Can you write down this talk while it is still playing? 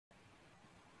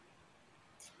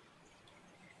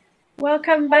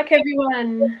Welcome back,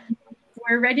 everyone.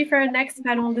 We're ready for our next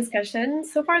panel discussion.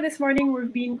 So far this morning,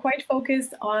 we've been quite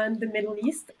focused on the Middle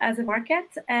East as a market,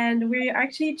 and we're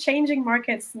actually changing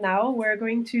markets now. We're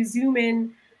going to zoom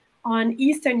in on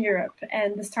Eastern Europe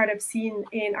and the startup scene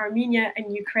in Armenia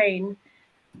and Ukraine.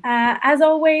 As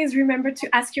always, remember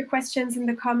to ask your questions in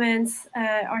the comments.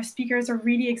 Our speakers are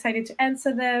really excited to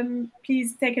answer them.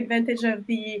 Please take advantage of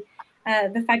the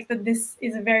fact that this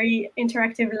is a very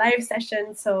interactive live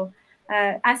session, so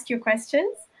ask your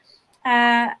questions.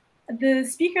 The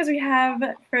speakers we have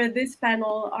for this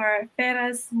panel are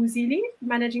Feras Mousilli,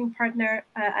 managing partner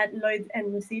at Lloyd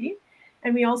and Mousilli.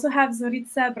 And we also have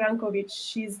Zorica Brankovic.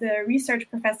 She's the research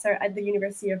professor at the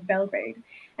University of Belgrade.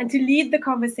 And to lead the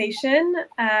conversation,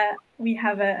 we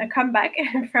have a comeback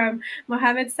from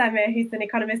Mohamed Sameh. He's an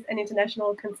economist and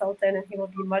international consultant, and he will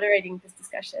be moderating this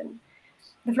discussion.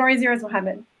 The floor is yours,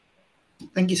 Mohamed.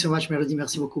 Thank you so much, Melody.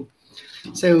 Merci beaucoup.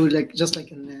 So,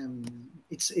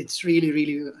 it's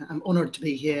really, I'm honored to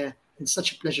be here. It's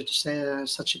such a pleasure to share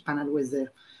such a panel with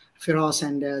Feras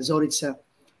and Zorica.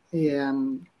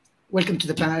 Welcome to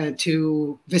the panel,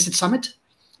 to Visit Summit,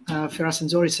 Feras and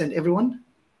Zorica and everyone.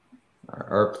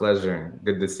 Our pleasure.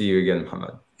 Good to see you again,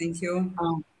 Mohamed. Thank you.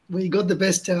 We got the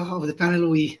best of the panel.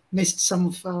 We missed some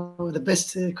of the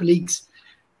best colleagues.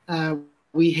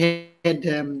 We had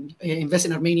Invest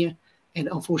in Armenia, and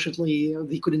unfortunately,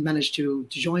 they couldn't manage to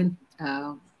join.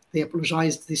 They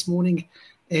apologized this morning,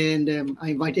 and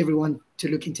I invite everyone to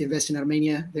look into Invest in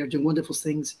Armenia. They're doing wonderful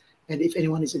things, and if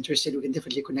anyone is interested, we can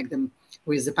definitely connect them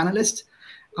with the panelists.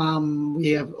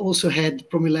 We have also had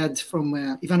Promilad from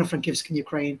Ivano-Frankivsk in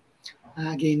Ukraine.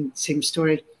 Again, same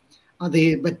story.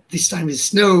 But this time is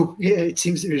snow. Yeah, it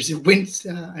seems there's wind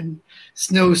and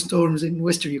snowstorms in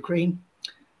Western Ukraine.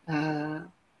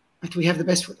 But we have the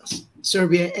best with us,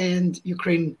 Serbia and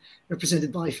Ukraine,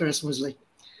 represented by Feras Mousilli.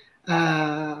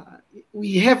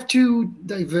 We have two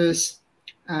diverse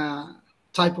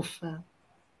type of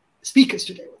speakers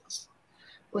today with us,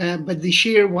 but they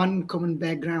share one common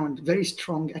background, very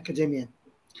strong academia.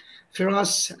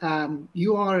 Feras,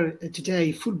 you are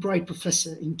today Fulbright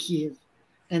professor in Kiev,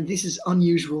 and this is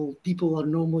unusual. People are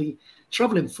normally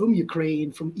traveling from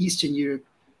Ukraine, from Eastern Europe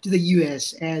to the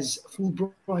US as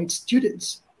Fulbright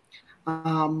students.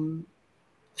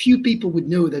 Few people would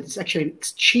know that it's actually an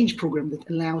exchange program that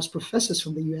allows professors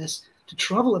from the US to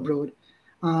travel abroad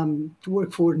to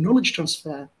work for knowledge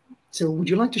transfer. So would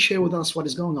you like to share with us what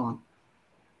is going on?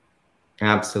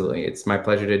 Absolutely. It's my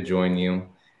pleasure to join you.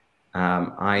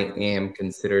 I am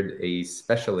considered a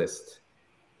specialist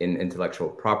in intellectual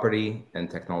property and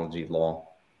technology law.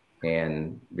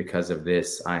 And because of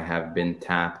this, I have been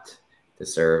tapped to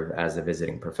serve as a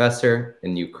visiting professor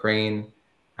in Ukraine.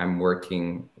 I'm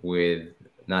working with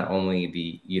not only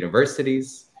the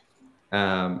universities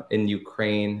in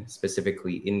Ukraine,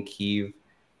 specifically in Kyiv,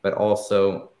 but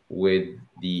also with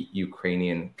the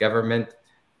Ukrainian government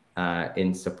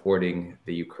in supporting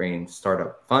the Ukraine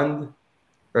Startup Fund,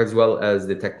 as well as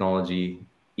the technology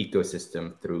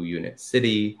ecosystem through Unit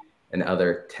City and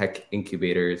other tech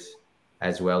incubators,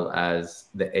 as well as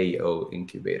the AO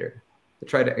incubator, to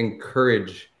try to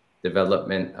encourage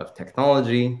development of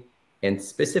technology and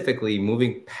specifically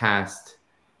moving past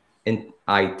in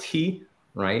IT,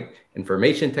 right,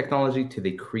 information technology, to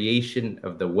the creation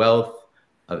of the wealth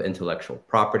of intellectual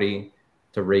property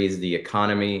to raise the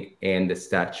economy and the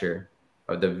stature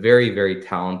of the very, very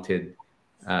talented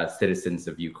citizens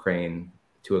of Ukraine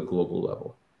to a global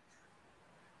level.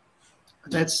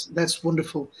 That's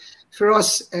wonderful. For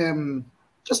us,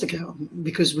 just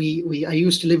because I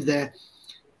used to live there,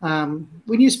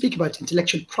 when you speak about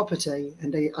intellectual property,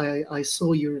 and I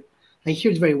saw I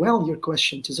heard very well your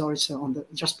question to Zorica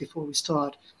just before we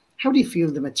start. How do you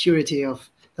feel the maturity of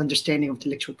the understanding of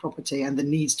intellectual property and the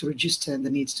needs to register and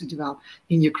the needs to develop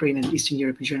in Ukraine and Eastern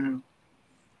Europe in general?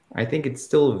 I think it's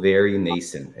still very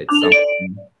nascent. It's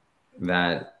something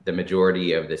that the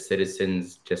majority of the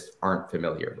citizens just aren't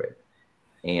familiar with.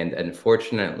 And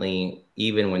unfortunately,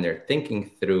 even when they're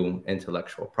thinking through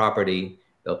intellectual property,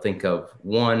 they'll think of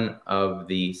one of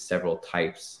the several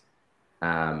types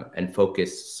and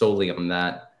focus solely on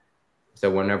that.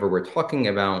 So whenever we're talking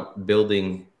about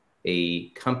building a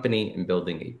company and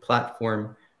building a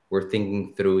platform, we're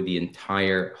thinking through the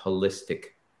entire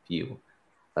holistic view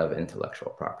of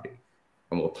intellectual property.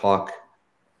 And we'll talk,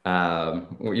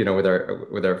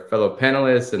 with our fellow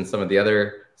panelists and some of the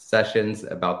other sessions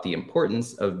about the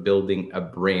importance of building a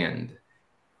brand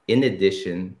in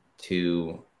addition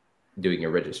to doing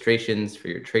your registrations for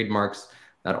your trademarks,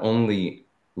 not only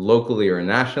locally or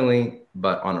nationally,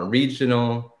 but on a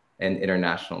regional and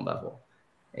international level.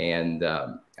 And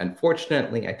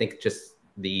unfortunately, I think just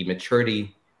the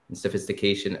maturity and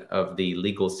sophistication of the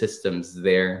legal systems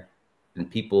there and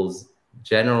people's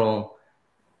general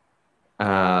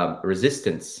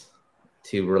resistance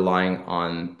to relying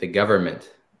on the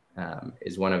government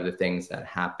is one of the things that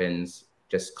happens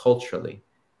just culturally,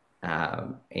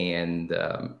 and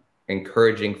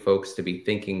encouraging folks to be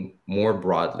thinking more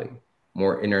broadly,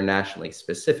 more internationally,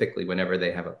 specifically whenever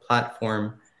they have a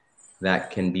platform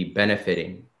that can be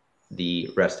benefiting the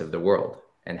rest of the world,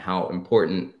 and how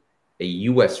important a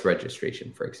US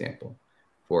registration, for example,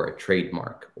 for a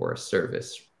trademark or a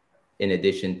service, in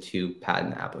addition to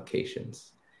patent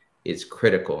applications, is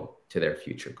critical to their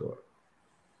future growth.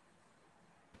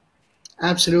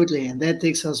 Absolutely, and that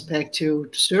takes us back to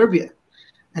Serbia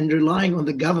and relying on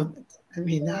the government. I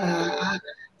mean,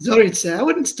 Zorica, I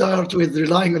wouldn't start with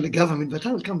relying on the government, but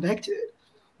I'll come back to it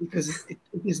because it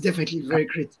is definitely very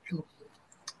critical.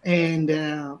 And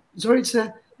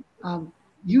Zorica,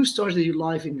 you started your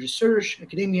life in research,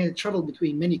 academia, traveled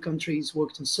between many countries,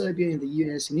 worked in Serbia, in the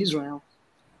US, in Israel,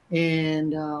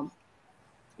 and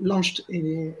launched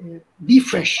Be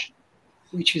Fresh,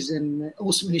 which is an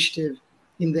awesome initiative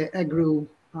in the agro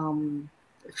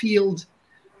field.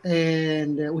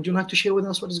 And would you like to share with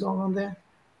us what is going on there?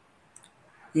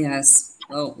 Yes.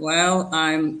 Well,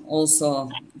 I'm also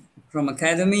from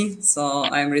academy, so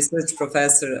I'm research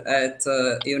professor at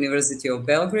University of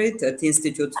Belgrade at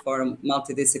Institute for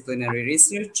Multidisciplinary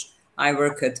Research. I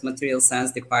work at Material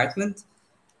Science Department,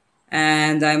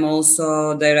 and I'm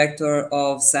also director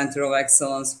of Center of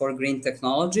Excellence for Green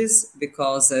Technologies,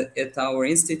 because at our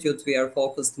institute we are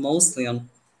focused mostly on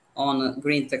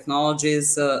green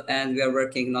technologies, and we are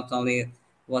working not only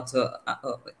with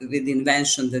the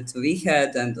invention that we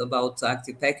had and about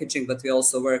active packaging, but we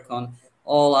also work on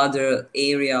all other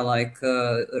area like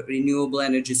renewable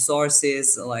energy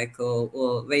sources, like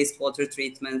wastewater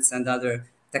treatments and other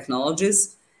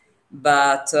technologies.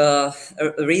 But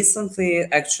recently,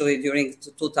 actually during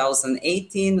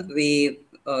 2018, we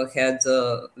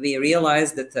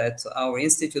realized that at our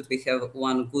institute we have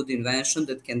one good invention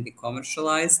that can be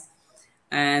commercialized.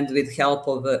 And with help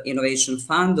of the Innovation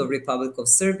Fund of Republic of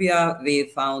Serbia, we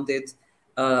founded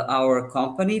our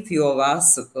company. Few of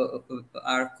us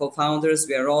are co-founders.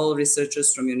 We are all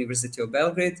researchers from University of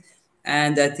Belgrade.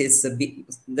 And that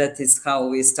is how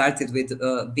we started with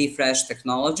Be Fresh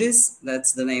Technologies.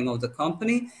 That's the name of the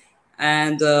company.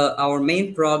 And our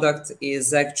main product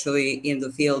is actually in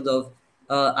the field of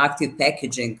active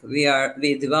packaging. We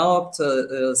developed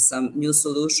some new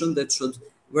solution that should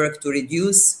work to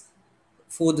reduce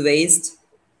food waste,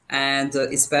 and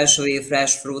especially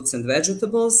fresh fruits and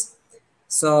vegetables.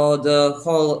 So the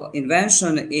whole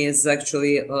invention is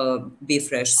actually Be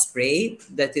Fresh spray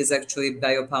that is actually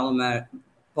biopolymer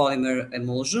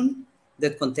emulsion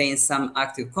that contains some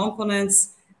active components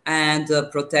and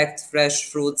protect fresh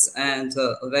fruits and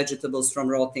vegetables from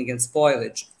rotting and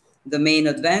spoilage. The main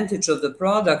advantage of the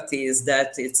product is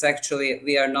that it's actually,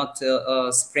 we are not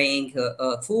spraying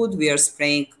food, we are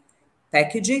spraying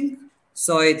packaging.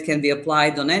 So it can be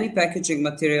applied on any packaging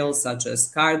material such as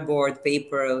cardboard,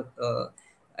 paper,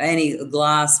 any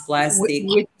glass, plastic.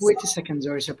 Wait a second,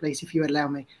 Zorica, please, if you allow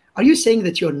me. Are you saying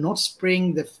that you're not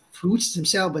spraying the fruits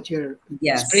themselves, but you're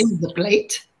spraying the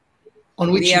plate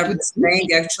on which we are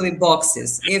spraying actually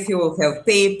boxes? If you will have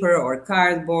paper or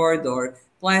cardboard or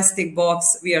plastic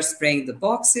box, we are spraying the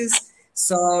boxes.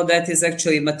 So that is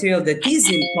actually material that is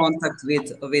in contact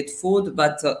with food,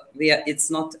 but it's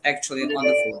not actually on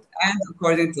the food. And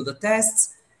according to the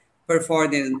tests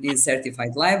performed in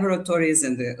certified laboratories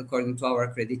and according to our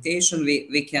accreditation,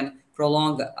 we can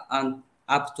prolong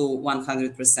up to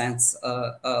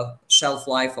 100% shelf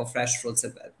life of fresh fruits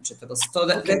and vegetables. So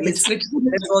that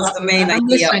was the main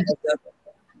idea. I'm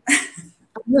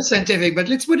not scientific, but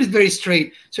let's put it very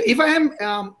straight. So if I am,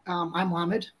 I'm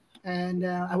Mohamed, and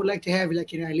I would like to have,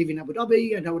 like, I live in Abu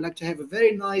Dhabi, and I would like to have a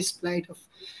very nice plate of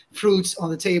fruits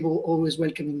on the table, always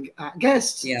welcoming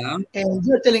guests. Yeah. And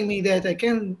you're telling me that I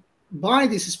can buy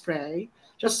this spray,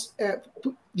 just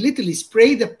literally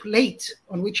spray the plate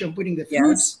on which I'm putting the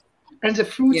fruits, and the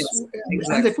fruits,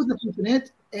 and they put the fruit in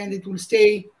it, and it will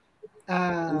stay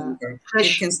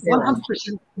fresh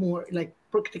 100% more, like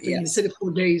practically instead of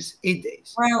 4 days, 8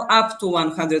 days. Well, up to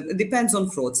 100. It depends on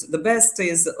fruits. The best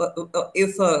is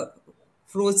if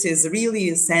fruits is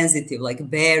really sensitive, like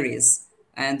berries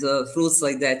and fruits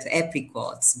like that,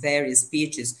 apricots, berries,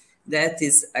 peaches, that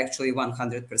is actually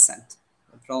 100%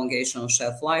 prolongation of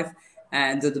shelf life.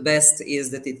 And the best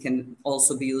is that it can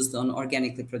also be used on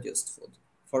organically produced food.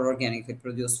 For organically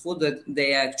produced food, that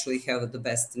they actually have the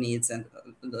best needs, and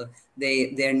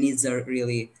their needs are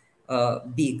really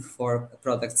big for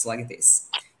products like this.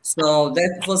 So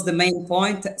that was the main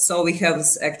point. So we have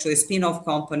actually a spin-off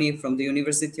company from the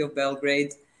University of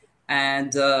Belgrade,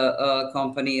 and a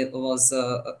company was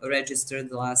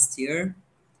registered last year,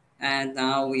 and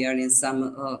now we are in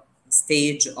some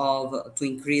stage of to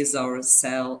increase our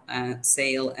sale, and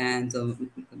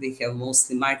we have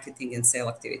mostly marketing and sale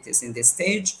activities in this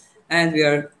stage, and we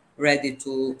are ready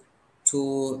to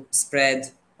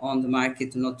spread on the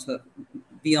market, not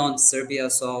beyond Serbia.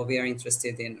 So we are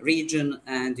interested in region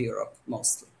and Europe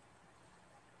mostly.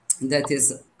 That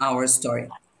is our story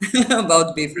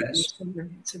about BeFresh.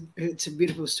 It's a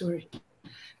beautiful story.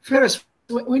 Feras,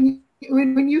 when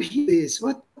you hear this,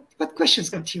 what questions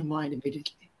come to your mind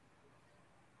immediately?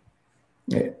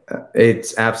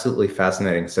 It's absolutely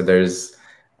fascinating. So there's,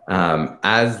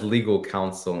 as legal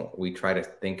counsel, we try to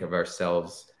think of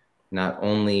ourselves not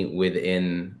only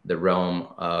within the realm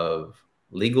of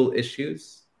legal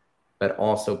issues, but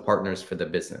also partners for the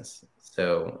business.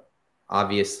 So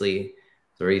obviously,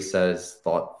 Zorica has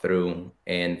thought through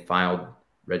and filed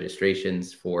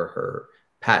registrations for her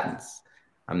patents.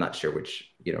 I'm not sure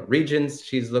which regions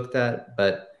she's looked at,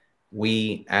 but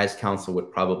we as counsel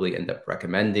would probably end up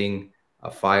recommending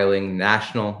filing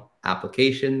national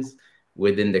applications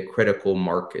within the critical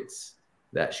markets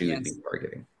that she would be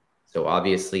targeting. So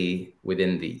obviously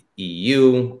within the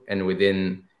EU and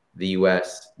within the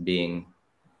US being,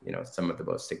 some of the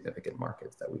most significant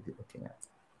markets that we'd be looking at.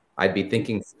 I'd be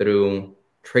thinking through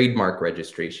trademark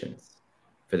registrations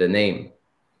for the name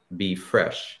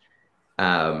BeFresh.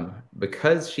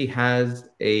 Because she has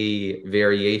a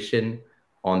variation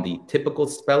on the typical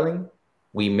spelling,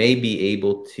 we may be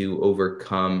able to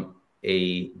overcome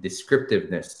a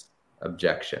descriptiveness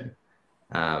objection.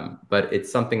 But it's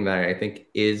something that I think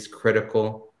is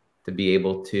critical to be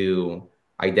able to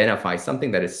identify something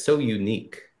that is so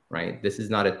unique, right? This is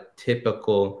not a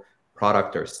typical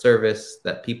product or service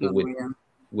that people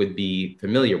would be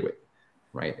familiar with,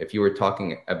 right? If you were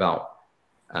talking about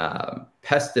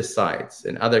pesticides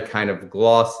and other kind of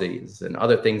glosses and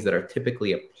other things that are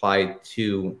typically applied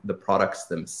to the products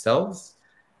themselves,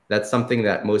 that's something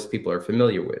that most people are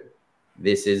familiar with.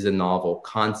 This is a novel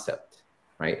concept,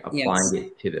 right? Applying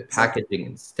it to the packaging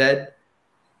instead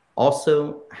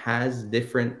also has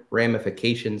different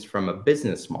ramifications from a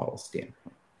business model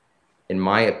standpoint. In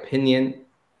my opinion,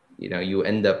 you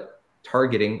end up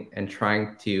targeting and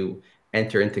trying to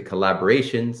enter into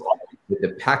collaborations with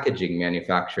the packaging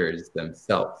manufacturers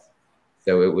themselves.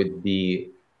 So it would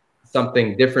be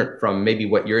something different from maybe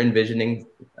what you're envisioning,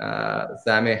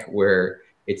 Sameh, where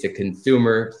it's a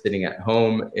consumer sitting at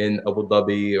home in Abu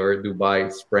Dhabi or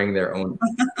Dubai spraying their own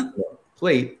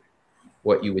plate.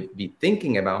 What you would be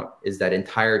thinking about is that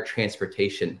entire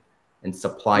transportation and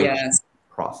supply chain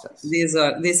process.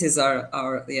 This is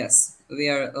our we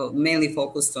are mainly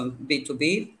focused on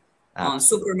B2B, on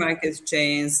supermarket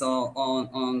chains,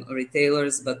 on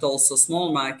retailers, but also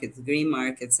small markets, green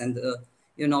markets, and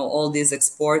all these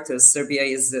exporters. Serbia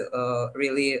is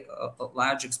really a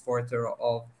large exporter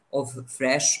of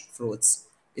fresh fruits,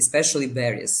 especially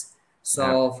berries.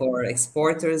 So for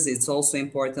exporters, it's also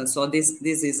important. So this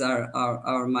is our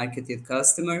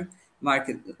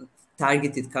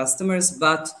targeted customers,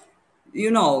 but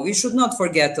we should not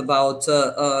forget about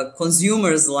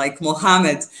consumers like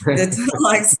Mohamed that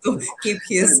likes to keep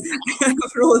his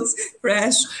fruits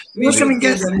fresh.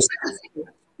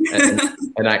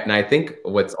 And I think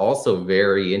what's also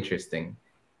very interesting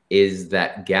is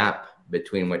that gap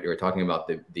between what you were talking about,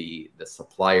 the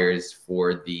suppliers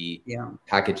for the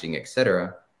packaging,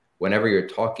 etc. Whenever you're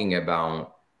talking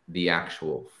about the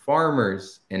actual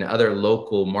farmers and other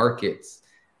local markets,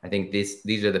 I think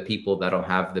these are the people that'll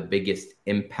have the biggest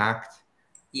impact.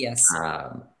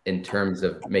 In terms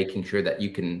of making sure that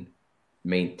you can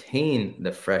maintain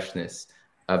the freshness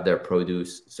of their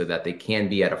produce so that they can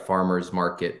be at a farmer's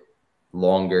market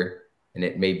longer, and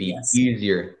it may be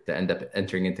easier to end up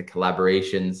entering into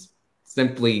collaborations,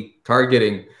 simply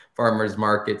targeting farmers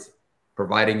markets,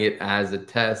 providing it as a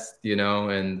test,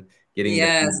 and getting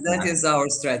that is our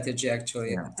strategy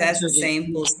actually. Test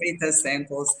samples, pre-test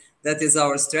samples. That is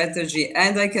our strategy,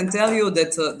 and I can tell you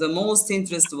that the most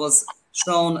interest was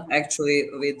shown actually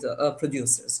with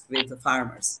producers, with the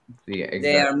farmers.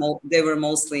 They were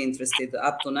mostly interested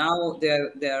up to now.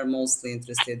 They are mostly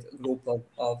interested group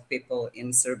of people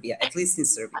in Serbia, at least in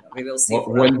Serbia. We will see.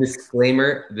 One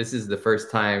disclaimer: this is the first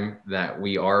time that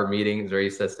we are meeting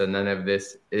Zorica, so none of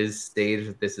this is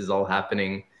staged. This is all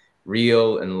happening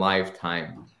real and live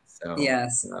time. So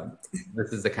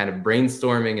this is the kind of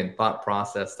brainstorming and thought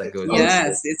process that goes on.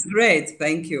 It's great.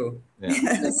 Thank you.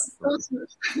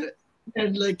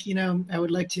 And like, I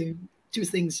would like to two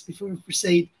things before we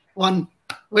proceed. One,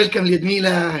 welcome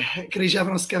Luda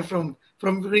Kryzhanovska from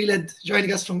Reled,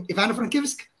 joining us from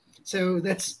Ivano-Frankivsk. So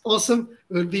that's awesome.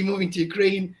 We'll be moving to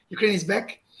Ukraine. Ukraine is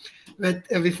back. But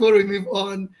before we move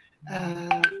on,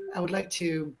 I would like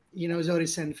to,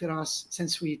 Zorica and Feras,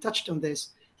 since we touched on this,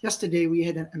 yesterday we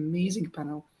had an amazing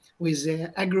panel with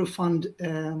Agro Fund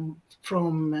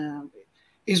from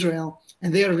Israel,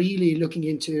 and they are really looking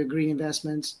into green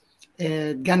investments.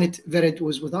 Ganit Vered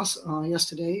was with us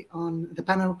yesterday on the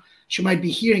panel. She might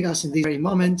be hearing us in this very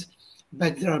moment,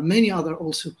 but there are many other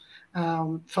also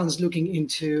funds looking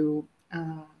into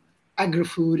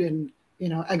agri-food and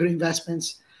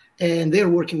agro-investments, and they're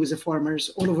working with the farmers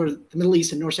all over the Middle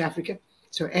East and North Africa.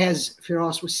 So as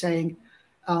Feras was saying,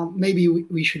 maybe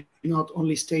we should not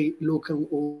only stay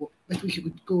local, but we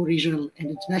could go regional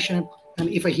and international. And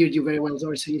if I heard you very well,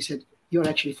 Zorica, you said you're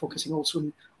actually focusing also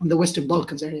on the Western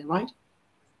Balkans area, right?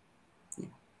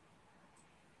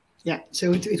 Yeah,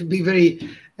 so it would be very,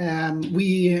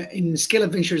 in Scale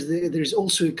Up Ventures, there's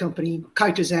also a company,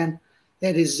 Kaitazan,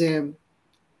 that is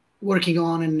working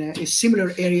on in a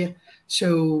similar area.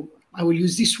 So I will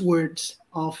use these words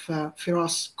of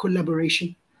Feras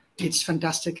collaboration. It's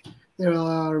fantastic. There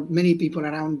are many people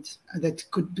around that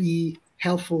could be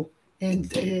helpful. And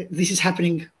this is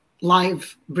happening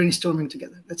live, brainstorming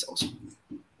together. That's awesome.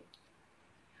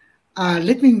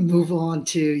 Let me move on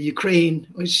to Ukraine,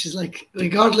 which is like,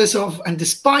 regardless of, and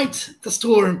despite the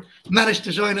storm, managed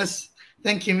to join us.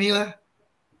 Thank you, Mila.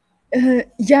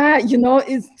 Yeah,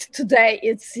 today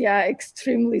it's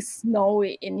extremely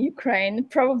snowy in Ukraine.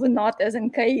 Probably not as in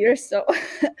Cairo. So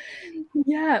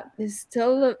yeah, it's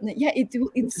still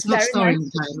it's not very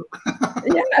nice.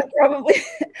 Yeah, probably.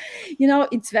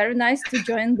 It's very nice to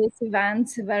join this event.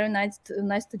 Very nice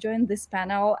to join this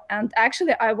panel. And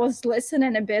actually, I was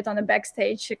listening a bit on the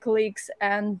backstage colleagues,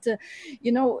 and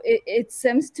it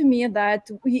seems to me that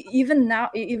we even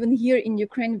here in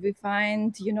Ukraine, we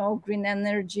find green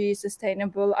energy,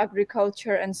 sustainable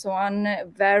agriculture, and so on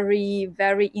very,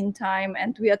 very in time,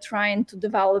 and we are trying to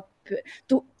develop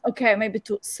to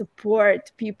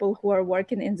support people who are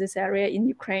working in this area in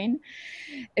Ukraine,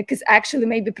 because actually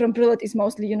maybe Promprilat is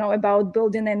mostly about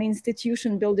building an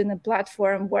institution, building a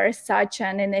platform where such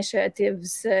an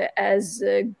initiatives as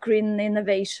green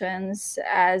innovations,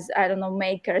 as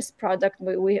makers, product,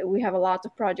 we have a lot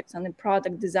of projects on the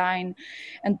product design,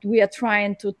 and we are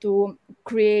trying to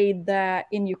create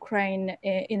in Ukraine,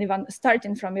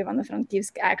 starting from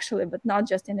Ivano-Frankivsk actually, but not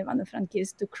just in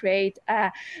Ivano-Frankivsk, to create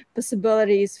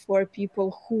possibilities for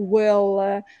people who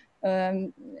will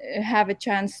have a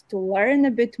chance to learn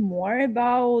a bit more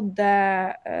about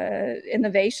the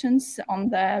innovations on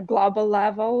the global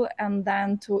level, and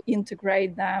then to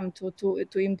integrate them,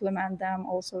 to implement them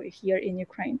also here in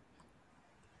Ukraine.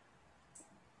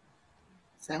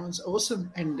 Sounds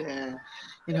awesome. And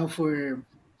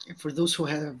for those who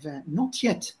have not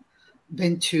yet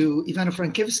been to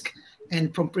Ivano-Frankivsk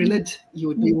and Promprilat, you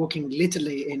would be walking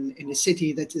literally in a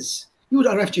city that is, you would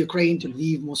arrive to Ukraine, to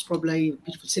Lviv, most probably,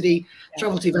 beautiful city,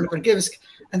 travel to Ivano-Frankivsk,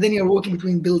 and then you're walking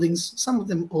between buildings, some of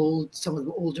them old, some of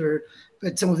them older,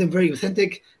 but some of them very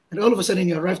authentic. And all of a sudden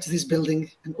you arrive to this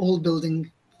building, an old building,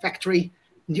 factory,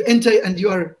 and you enter and you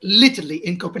are literally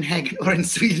in Copenhagen or in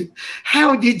Sweden.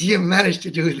 How did you manage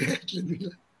to do that,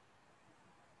 Ludmila?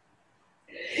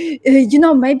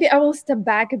 Maybe I will step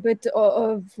back a bit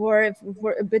for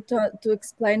a bit to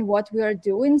explain what we are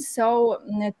doing. So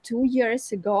 2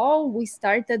 years ago, we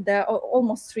started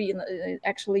almost 3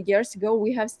 actually years ago,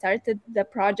 we have started the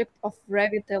project of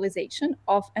revitalization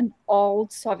of an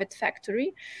old Soviet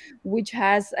factory, which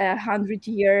has 100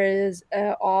 years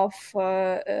of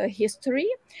history,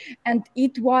 and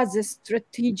it was a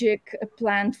strategic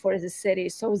plan for the city.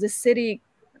 So the city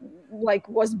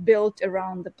was built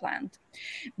around the plant,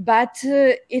 but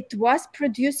it was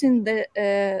producing the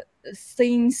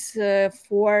things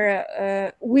for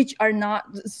which are not,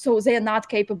 so they are not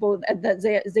capable, that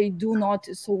they do not,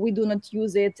 so we do not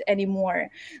use it anymore,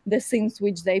 the things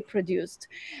which they produced.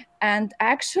 And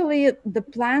actually the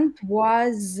plant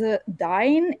was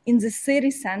dying in the city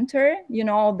center,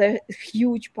 the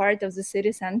huge part of the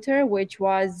city center, which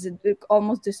was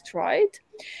almost destroyed.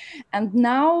 And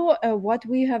now what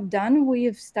we have done, we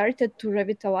have started to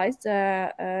revitalize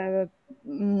the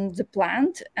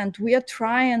plant, and we are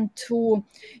trying to,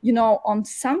 on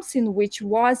something which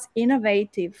was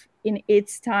innovative in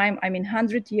its time,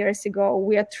 100 years ago,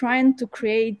 we are trying to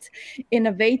create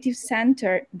innovative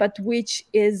center, but which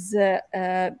is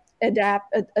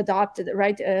adapted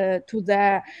right to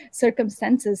the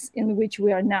circumstances in which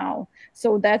we are now.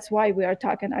 So that's why we are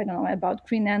talking, I don't know, about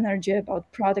green energy,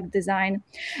 about product design.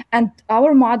 And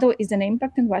our model is an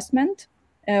impact investment.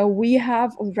 We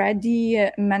have already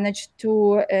managed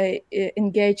to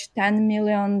engage $10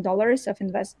 million of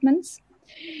investments.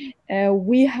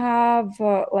 We have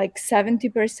like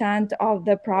 70% of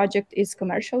the project is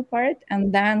commercial part,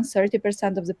 and then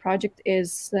 30% of the project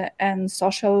is an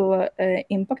social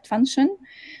impact function.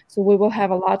 So we will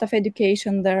have a lot of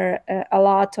education there, a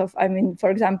lot of, I mean, for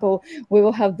example, we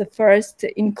will have the first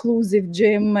inclusive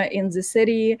gym in the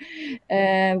city.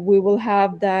 We will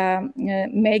have the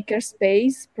maker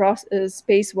space,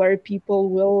 space where people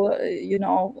will, you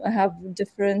know, have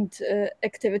different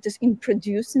activities in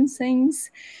producing things.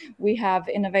 We have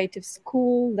innovative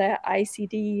school, the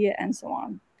ICT, and so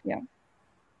on. Yeah.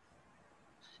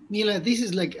 Mila, this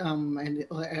is like, and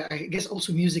I guess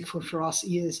also music for us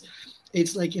is,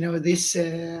 it's like, you know, this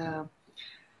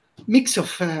mix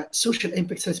of social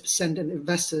impact 30% and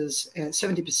investors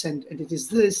 70%, and it is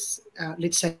this,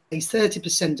 let's say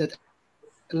 30% that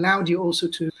allowed you also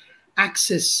to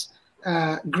access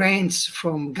grants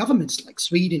from governments like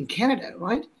Sweden, Canada,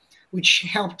 right? Which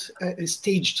helped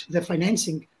staged the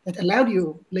financing that allowed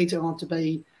you later on to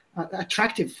be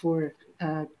attractive for,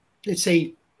 let's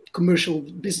say, commercial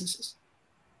businesses.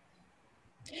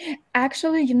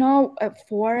 Actually, you know,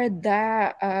 for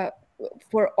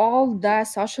all the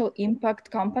social impact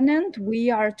component,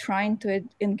 we are trying to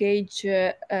engage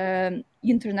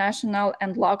international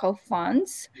and local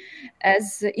funds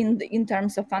as in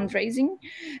terms of fundraising,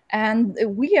 and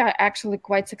we are actually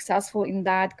quite successful in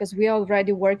that because we are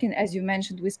already working, as you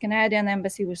mentioned, with Canadian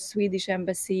embassy, with Swedish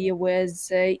embassy,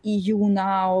 with EU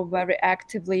now very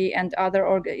actively, and other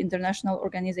international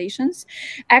organizations,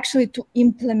 actually to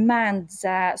implement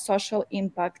the social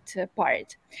impact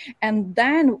part. And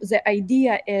then the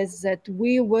idea is that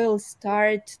we will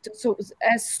start so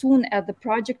as soon as the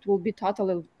project will be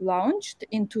totally launched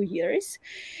in 2 years,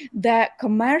 the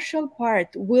commercial part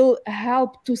will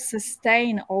help to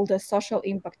sustain all the social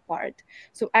impact part.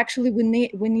 So actually we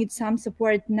need some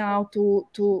support now to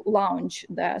launch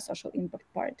the social impact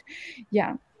part.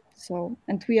 Yeah. So,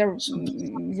 and we are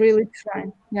really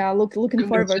trying. Yeah, looking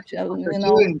forward to, you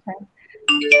know.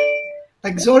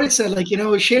 Like Zorica, like, you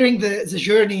know, sharing the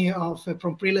journey of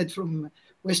from Prelad from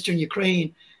Western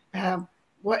Ukraine.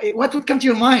 What would come to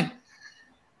your mind?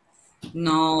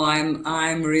 No,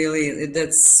 I'm really,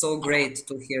 that's so great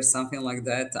to hear something like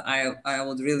that. I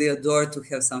would really adore to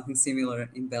have something similar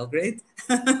in Belgrade.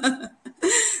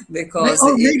 Because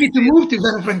maybe to move to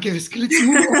Ivano-Frankivsk. Let's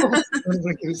move over to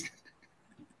Ivano-Frankivsk.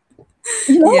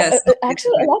 You know, yes,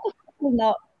 actually, a lot of people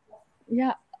now,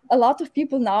 yeah, a lot of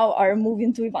people now are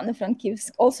moving to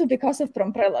Ivano-Frankivsk also because of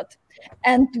Promprelat.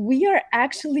 And we are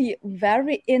actually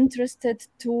very interested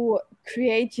to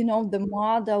create, you know, the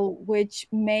model which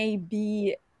may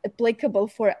be applicable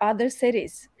for other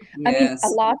cities. Yes. I mean, a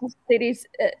lot of cities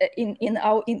in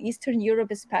Eastern Europe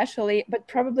especially, but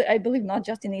probably, I believe, not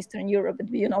just in Eastern Europe,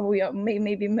 but, you know, we are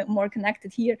maybe more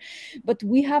connected here. But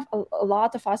we have a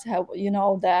lot of us have, you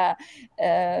know, the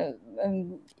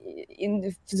in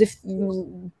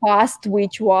the past,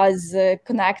 which was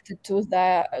connected to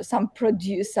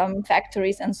some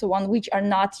factories and so on, which are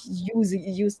not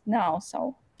used now.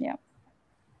 So yeah.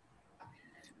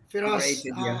 Feras,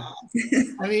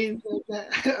 I mean,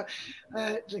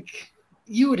 like,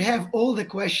 you would have all the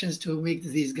questions to make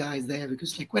these guys there,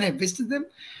 because like when I visited them,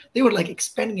 they were like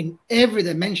expanding in every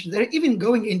dimension. They're even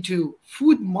going into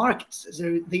food markets.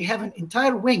 They have an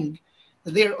entire wing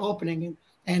that they're opening.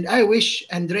 And I wish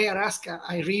Andrea Raska,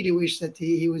 I really wish that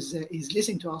he's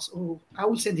listening to us. Oh, I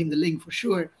will send him the link for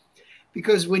sure,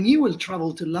 because when you will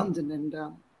travel to London, and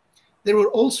there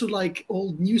were also like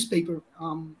old newspaper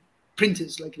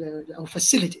printers, like our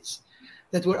facilities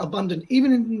that were abundant,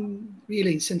 even in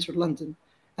really central London.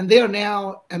 And they are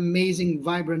now amazing,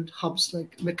 vibrant hubs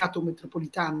like Mercato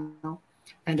Metropolitano.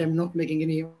 And I'm not making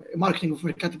any marketing of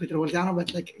Mercato Metropolitano,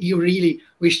 but like you really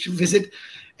wish to visit.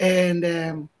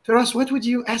 And for us, what would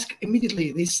you ask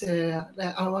immediately this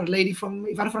our lady from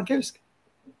Ivano-Frankivsk?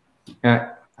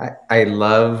 I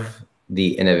love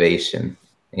the innovation,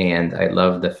 and I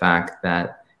love the fact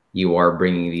that you are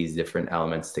bringing these different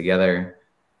elements together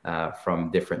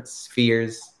from different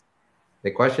spheres.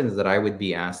 The questions that I would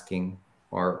be asking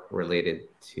are related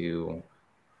to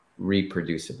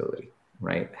reproducibility,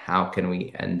 right? How can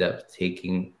we end up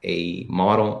taking a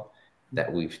model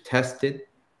that we've tested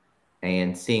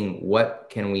and seeing what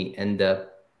can we end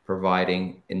up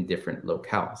providing in different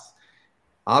locales?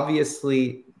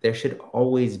 Obviously, there should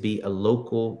always be a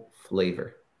local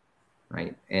flavor,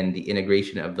 right? And the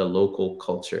integration of the local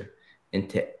culture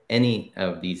into any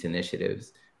of these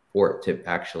initiatives for it to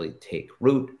actually take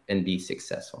root and be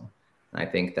successful. And I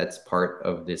think that's part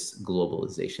of this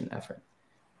globalization effort.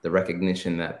 The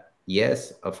recognition that,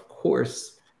 yes, of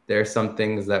course, there are some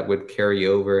things that would carry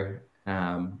over,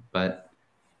 but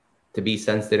to be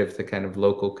sensitive to kind of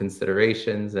local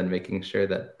considerations and making sure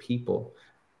that people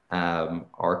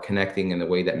are connecting in the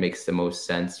way that makes the most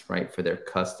sense, right, for their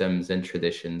customs and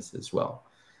traditions as well.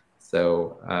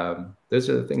 So those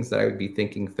are the things that I would be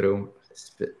thinking through.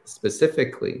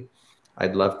 Specifically,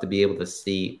 I'd love to be able to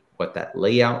see what that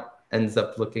layout ends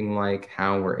up looking like,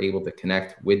 how we're able to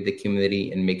connect with the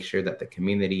community and make sure that the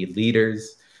community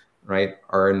leaders, right,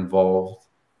 are involved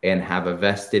and have a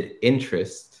vested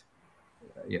interest,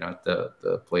 you know,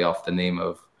 to play off the name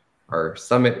of our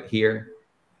summit here,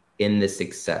 in the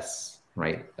success,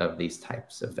 right, of these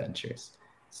types of ventures.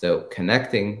 So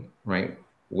connecting, right,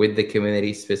 with the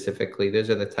community specifically, those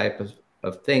are the type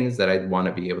of things that I'd want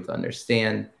to be able to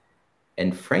understand.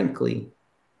 And frankly,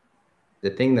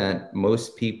 the thing that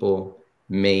most people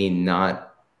may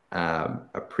not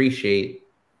appreciate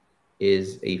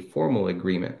is a formal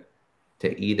agreement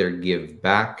to either give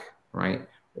back, right,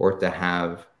 or to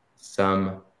have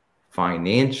some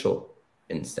financial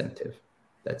incentive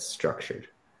that's structured,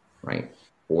 right,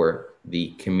 for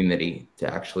the community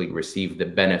to actually receive the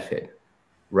benefit,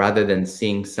 rather than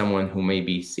seeing someone who may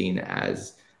be seen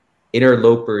as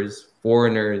interlopers,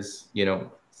 foreigners, you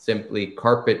know, simply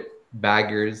carpet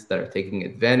baggers that are taking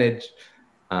advantage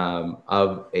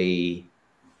of a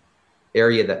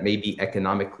area that may be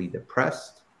economically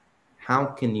depressed. How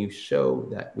can you show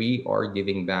that we are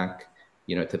giving back,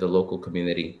 you know, to the local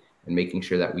community and making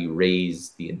sure that we raise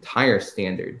the entire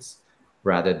standards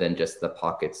rather than just the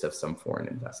pockets of some foreign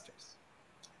investors?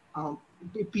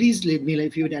 Please, Ludmila,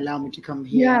 if you would allow me to come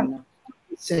here.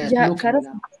 Yeah, and, Feras,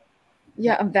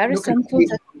 yeah, I'm very thankful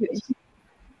that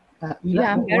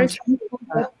I'm very thankful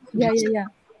that,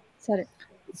 sorry.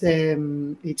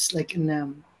 It's like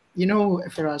in, you know,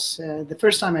 Feras, the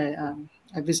first time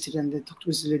I visited and talked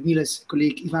with Ludmila's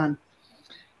colleague, Ivan,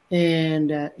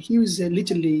 and he was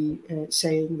literally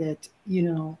saying that, you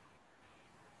know,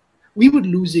 we were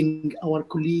losing our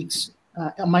colleagues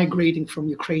migrating from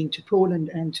Ukraine to Poland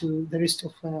and to the rest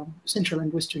of Central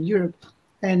and Western Europe.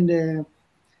 And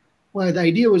well, the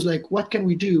idea was like, what can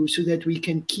we do so that we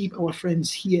can keep our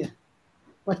friends here?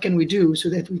 What can we do so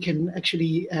that we can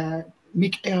actually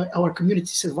make our community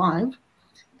survive?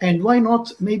 And why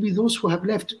not maybe those who have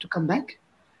left to come back?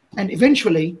 And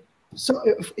eventually, so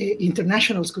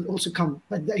internationals could also come.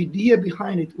 But the idea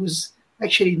behind it was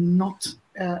actually not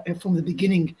from the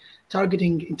beginning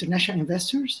targeting international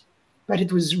investors, but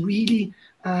it was really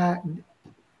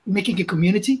making a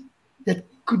community that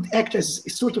could act as a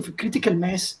sort of a critical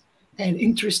mass and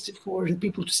interest for the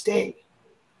people to stay.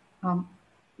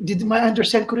 Did I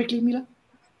understand correctly, Mila?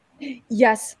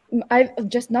 Yes, I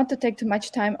just, not to take too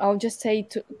much time, I'll just say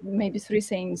maybe three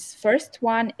things. First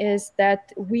one is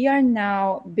that we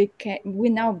now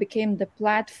became the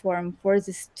platform for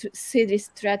this city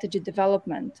strategy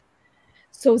development.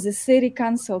 So the city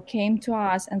council came to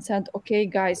us and said, okay,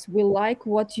 guys, we like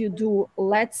what you do.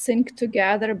 Let's think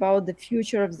together about the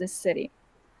future of the city.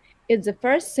 It's the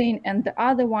first thing. And the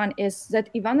other one is that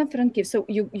Ivano-Frankivsk, so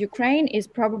Ukraine is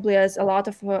probably, as a lot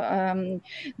of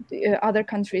other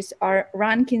countries, are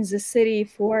ranking the city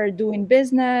for doing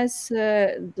business,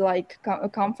 like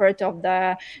comfort of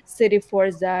the city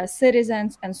for the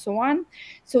citizens and so on.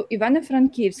 So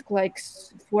Ivano-Frankivsk, like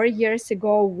 4 years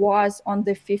ago, was on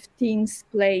the 15th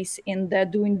place in the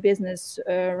doing business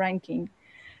ranking.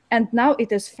 And now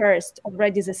it is first,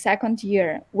 already the second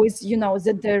year, with, you know,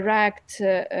 the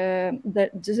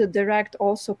direct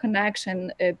also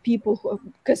connection, people who,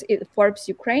 because Forbes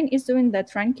Ukraine is doing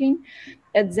that ranking,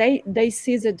 and they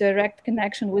see the direct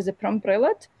connection with the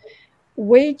Prom-Prilot,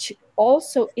 which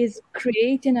also is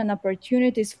creating an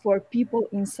opportunities for people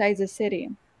inside the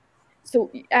city.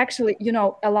 So actually, you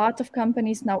know, a lot of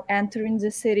companies now entering the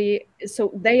city,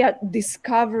 so they are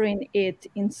discovering it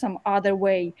in some other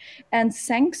way. And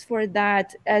thanks for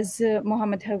that, as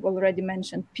Mohamed have already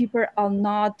mentioned, people are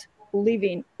not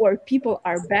leaving, or people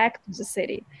are back to the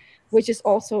city, which is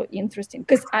also interesting.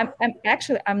 Because I'm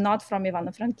not from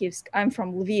Ivano-Frankivsk, I'm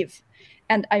from Lviv.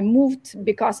 And I moved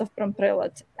because of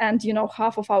Prom-Prilot. And, you know,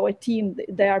 half of our team,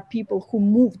 they are people who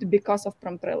moved because of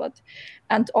Prom-Prilot.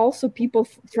 And also people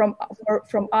from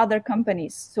other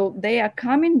companies. So they are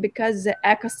coming because the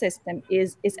ecosystem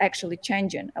is actually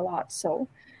changing a lot. So,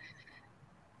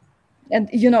 and,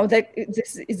 you know, that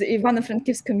this is the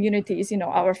Ivano-Frankivsk community is, you know,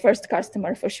 our first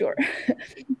customer for sure.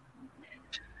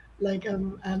 like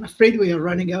I'm afraid we are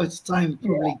running out of time.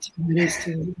 Probably 2 minutes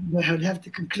to I would have to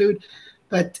conclude.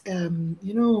 But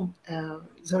you know,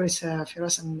 Zorica,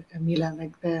 Feras, and Mila,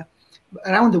 like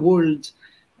around the world,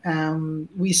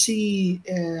 we see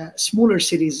smaller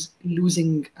cities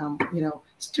losing, you know,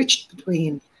 stretched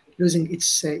between losing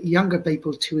its younger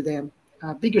people to the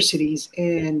bigger cities,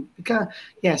 and because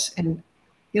yes, and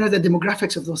you know the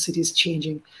demographics of those cities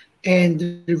changing,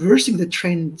 and reversing the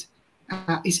trend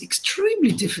is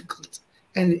extremely difficult,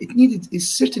 and it needed is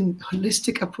certain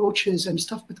holistic approaches and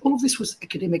stuff. But all of this was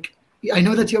academic. I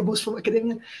know that you're both from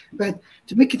academia, but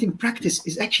to make it in practice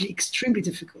is actually extremely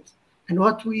difficult. And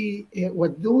what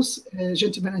those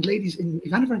gentlemen and ladies in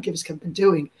Ivano-Frankivsk have been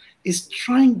doing is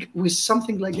trying with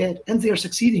something like that, and they are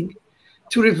succeeding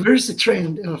to reverse the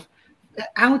trend of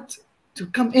out to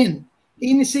come in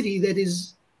a city that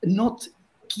is not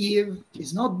Kiev,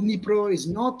 is not Dnipro, is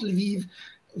not Lviv.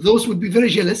 Those would be very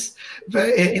jealous, but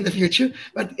in the future.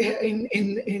 But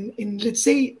in let's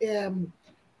say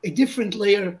a different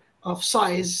layer of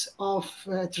size of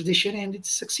tradition, and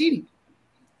it's succeeding.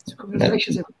 So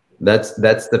congratulations.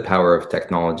 That's the power of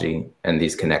technology and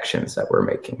these connections that we're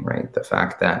making, right? The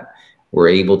fact that we're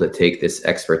able to take this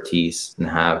expertise and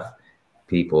have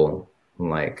people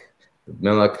like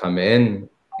Mila come in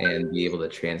and be able to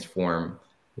transform,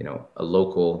 you know, a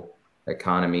local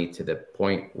economy to the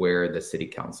point where the city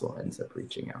council ends up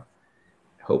reaching out.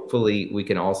 Hopefully, we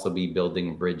can also be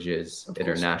building bridges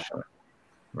internationally,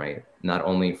 right? Not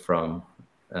only from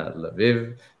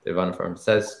Lviv,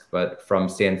 Ivano-Frankivsk, but from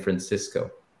San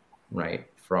Francisco, right?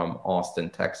 From Austin,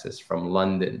 Texas, from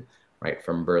London, right?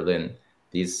 From Berlin.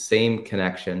 These same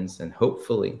connections, and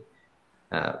hopefully,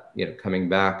 you know, coming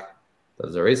back, the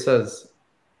Zorica's,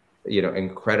 you know,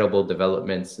 incredible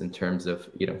developments in terms of,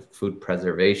 you know, food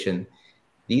preservation.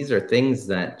 These are things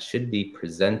that should be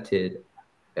presented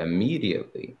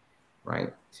immediately,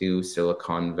 right, to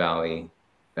Silicon Valley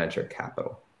venture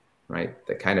capital, right?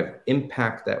 The kind of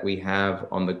impact that we have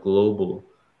on the global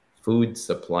food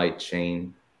supply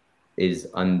chain is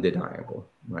undeniable,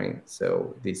 right?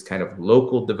 So these kind of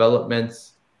local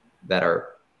developments that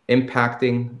are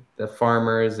impacting the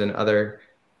farmers and other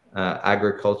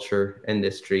agriculture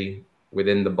industry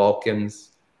within the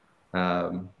Balkans,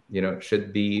 you know,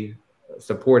 should be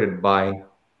supported by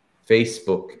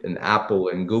Facebook and Apple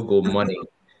and Google money,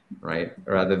 right?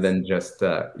 Rather than just,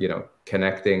 you know,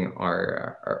 connecting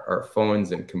our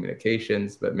phones and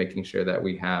communications, but making sure that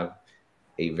we have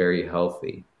a very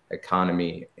healthy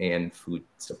economy and food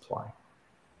supply.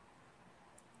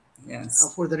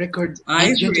 Yes. For the record, I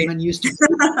this gentleman used to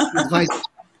advise.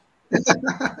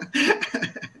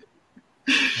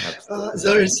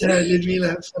 Zorica,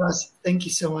 Ludmila, Feras, thank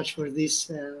you so much for this,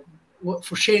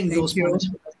 for sharing those moments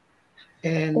with us.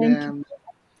 And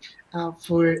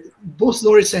for both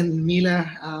Zorica and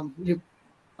Mila, you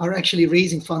are actually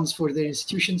raising funds for their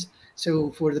institutions.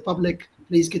 So for the public,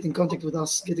 please get in contact with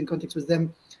us, get in contact with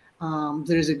them.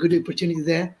 There is a good opportunity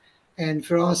there. And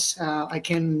for us, I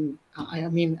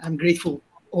mean, I'm grateful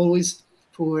always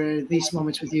for these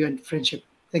moments with you and friendship.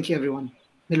 Thank you, everyone.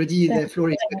 Melody, the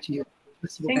floor is back to you.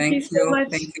 Thank you so much.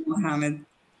 Thank you, Mohamed.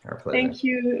 Our pleasure. Thank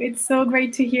you. It's so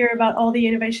great to hear about all the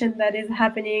innovation that is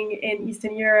happening in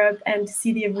Eastern Europe and to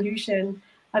see the evolution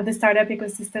of the startup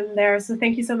ecosystem there. So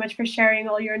thank you so much for sharing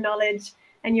all your knowledge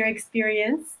and your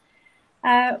experience.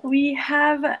 We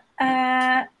have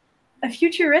a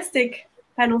futuristic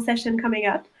panel session coming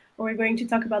up where we're going to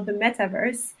talk about the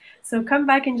metaverse. So come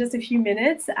back in just a few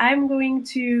minutes. I'm going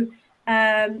to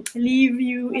leave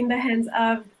you in the hands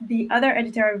of the other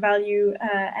editor of Value,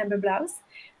 Amber Blouse.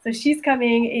 So she's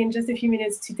coming in just a few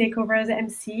minutes to take over as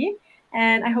MC.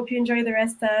 And I hope you enjoy the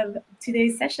rest of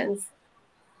today's sessions.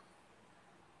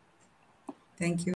 Thank you.